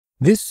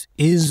This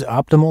is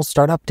Optimal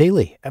Startup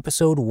Daily,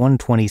 episode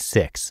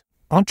 126.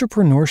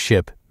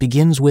 Entrepreneurship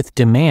Begins with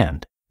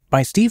Demand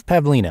by Steve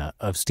Pavlina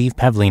of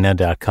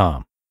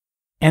stevepavlina.com.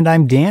 And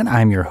I'm Dan,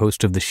 I'm your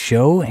host of the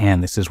show,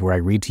 and this is where I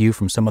read to you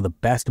from some of the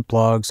best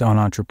blogs on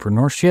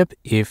entrepreneurship.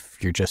 If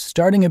you're just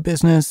starting a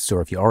business,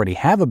 or if you already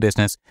have a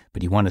business,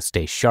 but you want to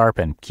stay sharp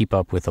and keep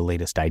up with the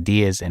latest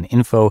ideas and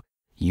info,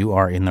 you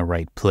are in the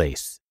right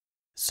place.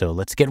 So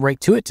let's get right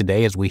to it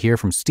today as we hear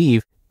from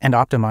Steve and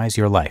optimize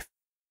your life.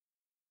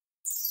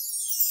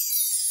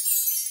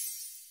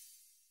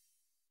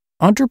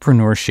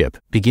 Entrepreneurship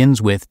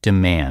Begins with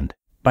Demand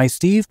by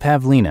Steve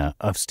Pavlina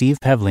of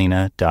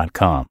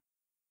stevepavlina.com.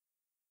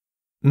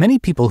 Many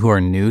people who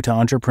are new to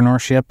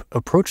entrepreneurship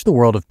approach the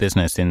world of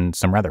business in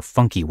some rather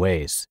funky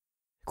ways.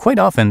 Quite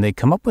often, they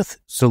come up with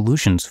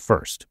solutions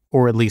first,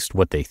 or at least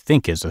what they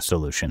think is a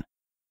solution.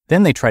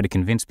 Then they try to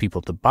convince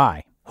people to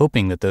buy,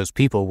 hoping that those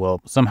people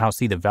will somehow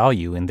see the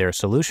value in their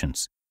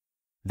solutions.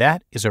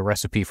 That is a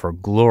recipe for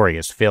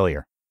glorious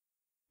failure.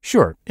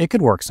 Sure, it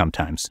could work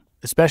sometimes,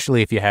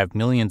 especially if you have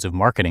millions of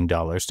marketing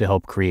dollars to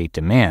help create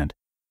demand.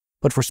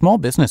 But for small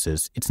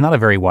businesses, it's not a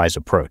very wise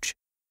approach.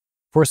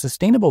 For a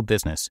sustainable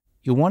business,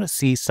 you'll want to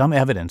see some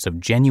evidence of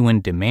genuine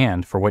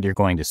demand for what you're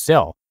going to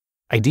sell,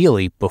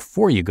 ideally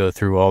before you go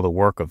through all the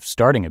work of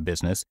starting a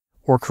business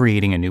or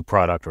creating a new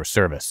product or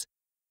service.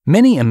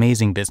 Many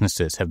amazing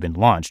businesses have been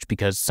launched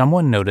because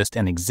someone noticed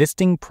an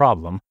existing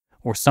problem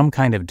or some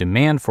kind of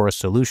demand for a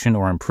solution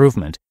or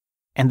improvement,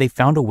 and they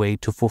found a way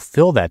to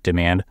fulfill that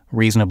demand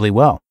reasonably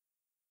well.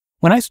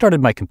 When I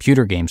started my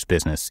computer games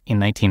business in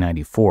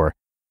 1994,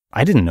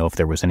 I didn't know if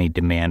there was any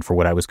demand for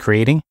what I was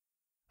creating.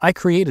 I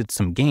created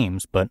some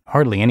games, but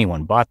hardly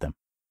anyone bought them.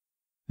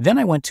 Then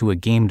I went to a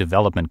game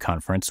development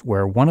conference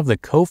where one of the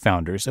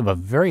co-founders of a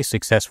very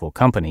successful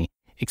company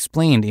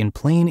explained in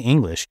plain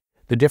English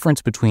the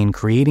difference between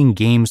creating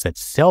games that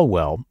sell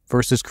well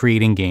versus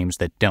creating games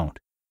that don't.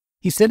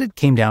 He said it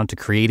came down to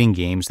creating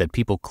games that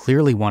people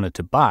clearly wanted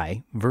to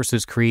buy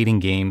versus creating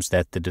games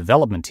that the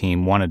development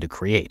team wanted to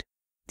create.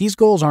 These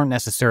goals aren't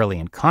necessarily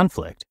in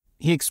conflict.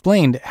 He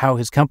explained how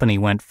his company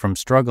went from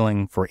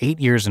struggling for 8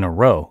 years in a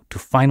row to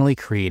finally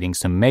creating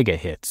some mega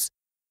hits.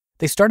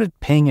 They started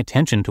paying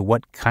attention to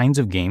what kinds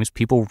of games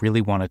people really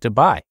wanted to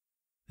buy.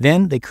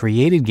 Then they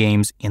created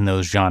games in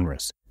those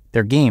genres.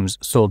 Their games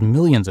sold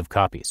millions of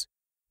copies.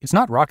 It's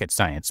not rocket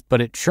science,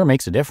 but it sure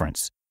makes a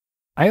difference.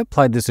 I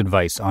applied this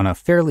advice on a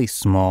fairly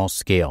small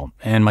scale,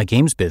 and my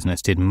games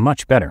business did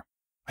much better.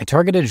 I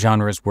targeted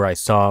genres where I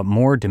saw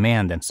more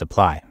demand than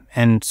supply,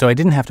 and so I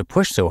didn't have to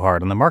push so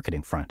hard on the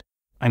marketing front.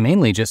 I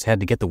mainly just had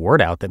to get the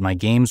word out that my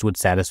games would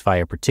satisfy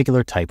a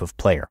particular type of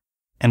player.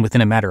 And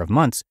within a matter of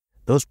months,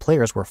 those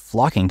players were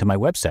flocking to my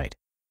website.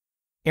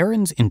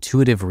 Erin's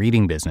intuitive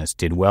reading business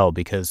did well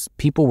because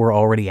people were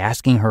already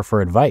asking her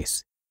for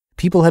advice.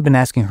 People had been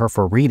asking her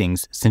for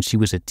readings since she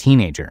was a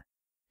teenager.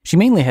 She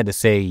mainly had to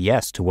say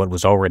yes to what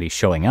was already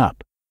showing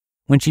up.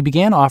 When she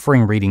began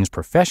offering readings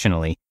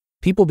professionally,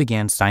 people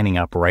began signing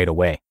up right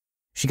away.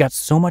 She got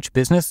so much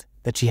business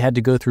that she had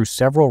to go through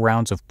several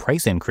rounds of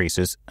price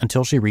increases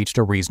until she reached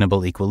a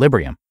reasonable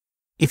equilibrium.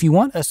 If you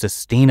want a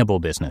sustainable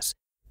business,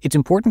 it's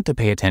important to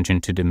pay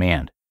attention to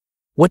demand.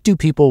 What do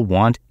people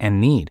want and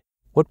need?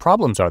 What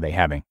problems are they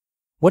having?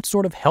 What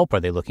sort of help are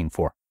they looking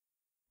for?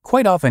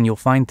 Quite often you'll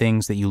find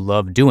things that you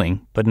love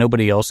doing, but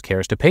nobody else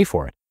cares to pay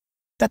for it.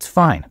 That's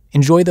fine.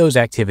 Enjoy those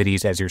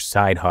activities as your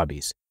side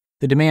hobbies.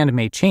 The demand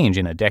may change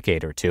in a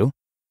decade or two.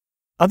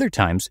 Other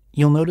times,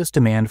 you'll notice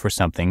demand for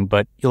something,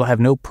 but you'll have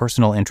no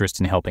personal interest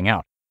in helping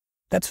out.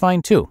 That's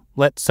fine too.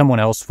 Let someone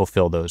else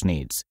fulfill those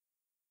needs.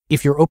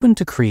 If you're open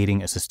to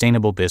creating a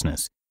sustainable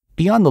business,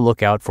 be on the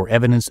lookout for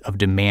evidence of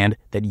demand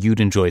that you'd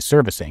enjoy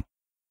servicing.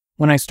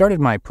 When I started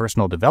my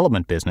personal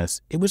development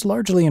business, it was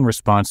largely in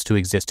response to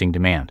existing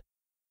demand.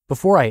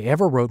 Before I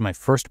ever wrote my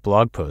first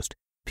blog post,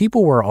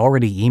 people were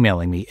already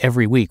emailing me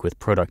every week with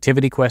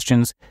productivity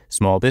questions,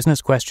 small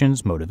business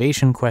questions,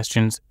 motivation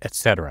questions,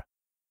 etc.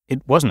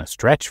 It wasn't a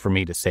stretch for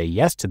me to say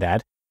yes to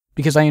that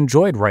because I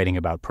enjoyed writing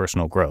about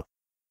personal growth.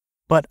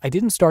 But I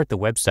didn't start the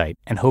website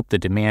and hope the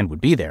demand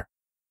would be there.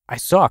 I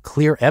saw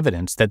clear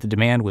evidence that the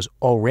demand was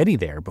already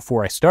there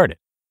before I started.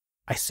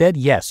 I said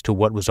yes to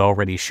what was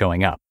already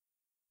showing up.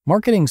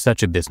 Marketing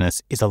such a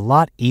business is a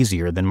lot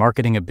easier than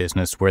marketing a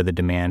business where the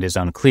demand is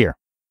unclear.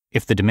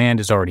 If the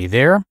demand is already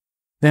there,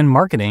 then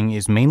marketing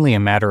is mainly a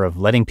matter of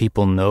letting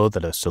people know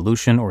that a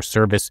solution or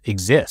service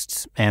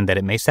exists and that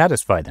it may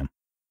satisfy them.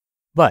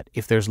 But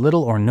if there's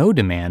little or no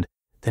demand,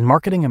 then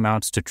marketing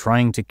amounts to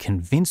trying to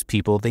convince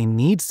people they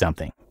need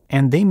something,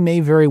 and they may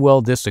very well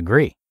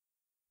disagree.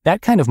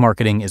 That kind of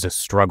marketing is a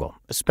struggle,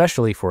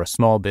 especially for a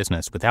small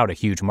business without a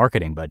huge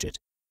marketing budget.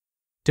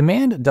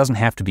 Demand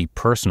doesn't have to be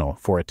personal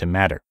for it to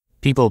matter.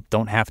 People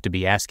don't have to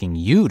be asking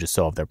you to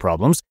solve their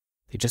problems.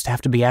 They just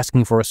have to be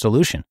asking for a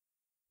solution.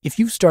 If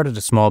you've started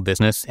a small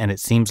business and it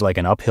seems like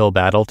an uphill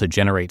battle to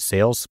generate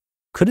sales,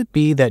 could it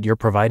be that you're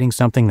providing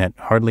something that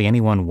hardly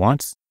anyone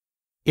wants?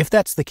 If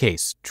that's the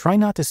case, try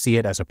not to see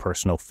it as a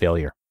personal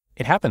failure.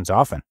 It happens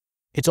often.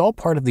 It's all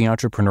part of the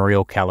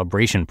entrepreneurial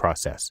calibration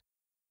process.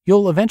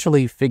 You'll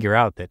eventually figure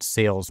out that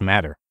sales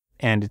matter,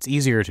 and it's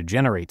easier to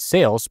generate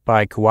sales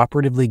by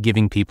cooperatively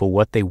giving people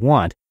what they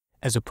want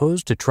as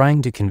opposed to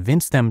trying to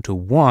convince them to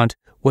want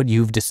what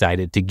you've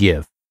decided to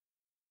give.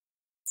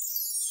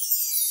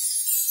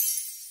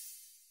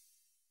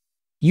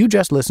 You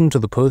just listened to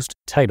the post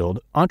titled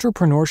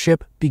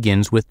Entrepreneurship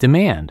Begins with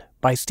Demand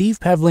by Steve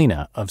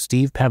Pavlina of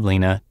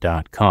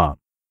stevepavlina.com.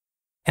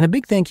 And a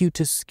big thank you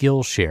to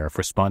Skillshare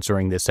for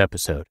sponsoring this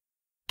episode.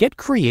 Get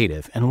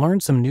creative and learn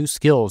some new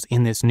skills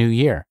in this new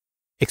year.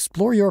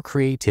 Explore your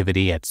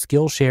creativity at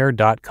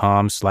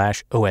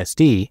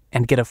skillshare.com/OSD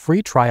and get a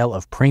free trial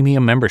of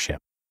premium membership.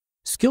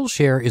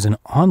 Skillshare is an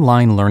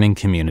online learning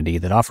community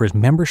that offers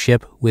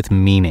membership with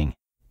meaning.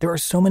 There are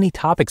so many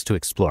topics to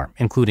explore,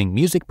 including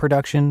music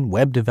production,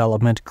 web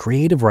development,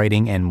 creative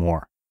writing, and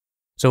more.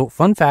 So,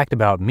 fun fact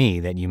about me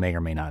that you may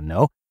or may not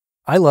know,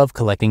 I love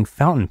collecting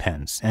fountain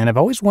pens, and I've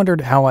always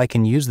wondered how I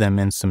can use them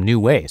in some new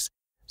ways.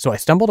 So I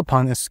stumbled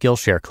upon this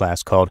Skillshare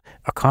class called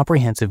A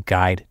Comprehensive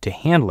Guide to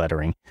Hand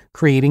Lettering,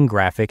 Creating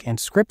Graphic and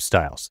Script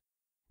Styles.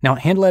 Now,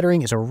 hand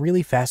lettering is a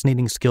really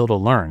fascinating skill to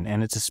learn,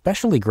 and it's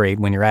especially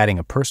great when you're adding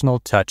a personal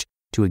touch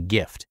to a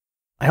gift.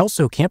 I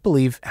also can't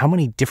believe how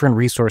many different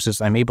resources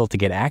I'm able to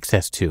get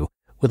access to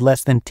with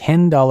less than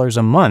 $10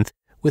 a month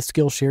with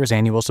Skillshare's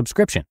annual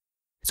subscription.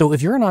 So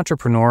if you're an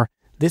entrepreneur,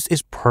 this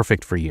is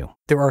perfect for you.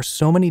 There are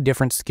so many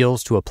different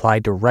skills to apply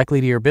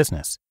directly to your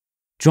business.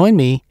 Join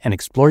me and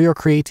explore your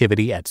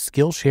creativity at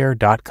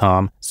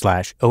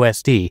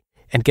skillshare.com/OSD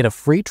and get a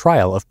free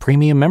trial of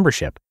premium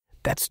membership.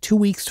 That's 2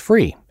 weeks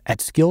free at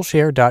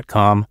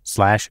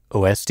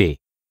skillshare.com/OSD.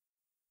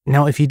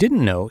 Now, if you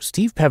didn't know,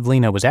 Steve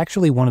Pavlina was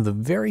actually one of the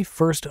very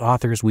first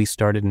authors we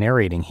started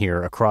narrating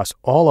here across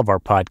all of our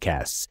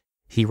podcasts.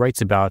 He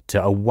writes about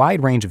a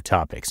wide range of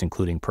topics,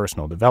 including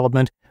personal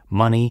development,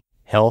 money,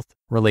 health,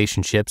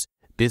 relationships,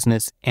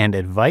 business, and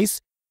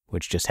advice,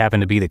 which just happen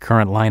to be the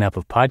current lineup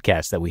of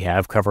podcasts that we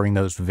have covering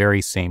those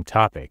very same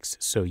topics.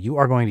 So you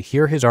are going to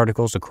hear his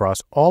articles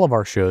across all of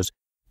our shows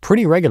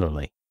pretty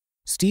regularly.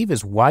 Steve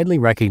is widely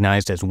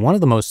recognized as one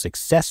of the most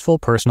successful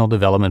personal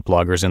development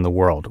bloggers in the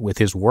world, with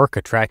his work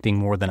attracting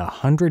more than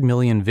 100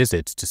 million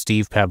visits to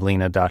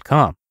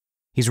stevepavlina.com.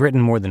 He's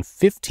written more than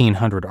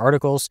 1,500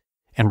 articles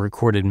and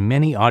recorded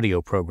many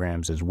audio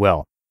programs as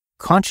well.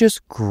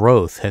 Conscious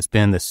growth has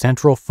been the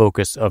central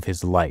focus of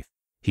his life.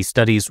 He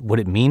studies what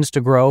it means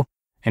to grow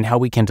and how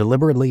we can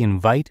deliberately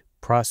invite,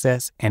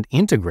 process, and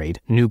integrate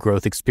new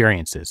growth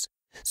experiences.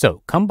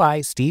 So come by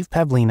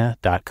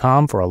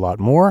stevepavlina.com for a lot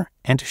more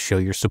and to show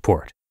your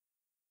support.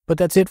 But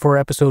that's it for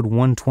episode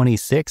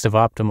 126 of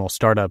Optimal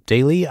Startup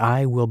Daily.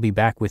 I will be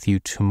back with you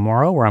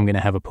tomorrow, where I'm going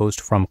to have a post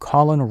from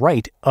Colin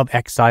Wright of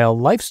Exile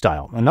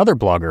Lifestyle, another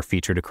blogger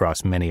featured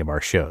across many of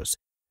our shows.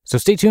 So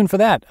stay tuned for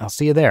that. I'll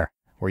see you there,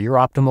 where your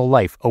optimal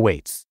life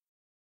awaits.